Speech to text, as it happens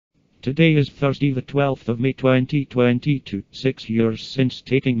Today is Thursday the 12th of May 2022, 6 years since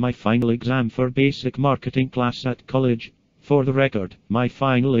taking my final exam for basic marketing class at college. For the record, my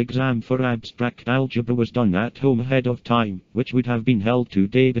final exam for abstract algebra was done at home ahead of time, which would have been held 2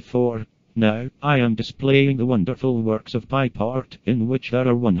 days before. Now, I am displaying the wonderful works of pipe art, in which there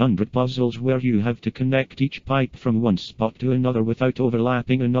are 100 puzzles where you have to connect each pipe from one spot to another without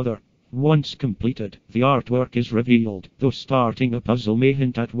overlapping another. Once completed, the artwork is revealed, though starting a puzzle may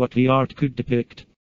hint at what the art could depict.